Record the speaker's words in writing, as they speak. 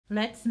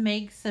Let's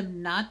make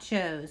some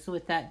nachos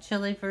with that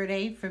Chile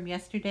Verde from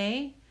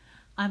yesterday.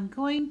 I'm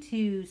going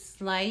to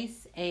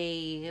slice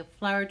a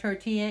flour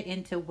tortilla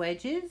into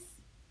wedges.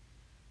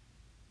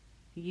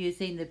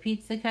 Using the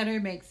pizza cutter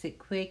makes it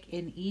quick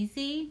and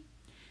easy.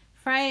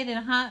 Fry it in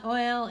hot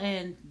oil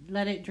and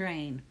let it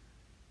drain.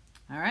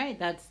 Alright,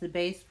 that's the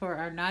base for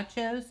our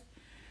nachos.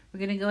 We're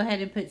going to go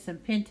ahead and put some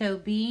pinto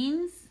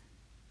beans,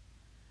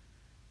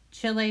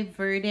 Chile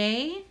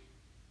Verde,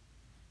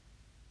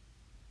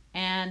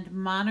 and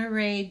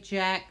Monterey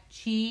Jack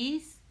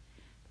cheese.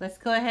 Let's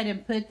go ahead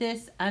and put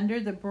this under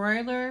the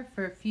broiler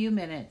for a few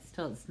minutes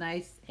till it's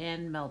nice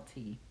and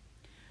melty.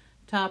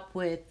 Top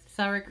with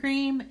sour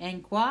cream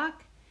and guac.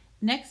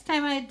 Next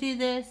time I do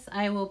this,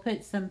 I will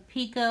put some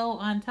pico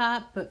on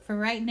top, but for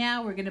right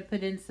now, we're going to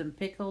put in some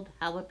pickled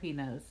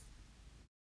jalapenos.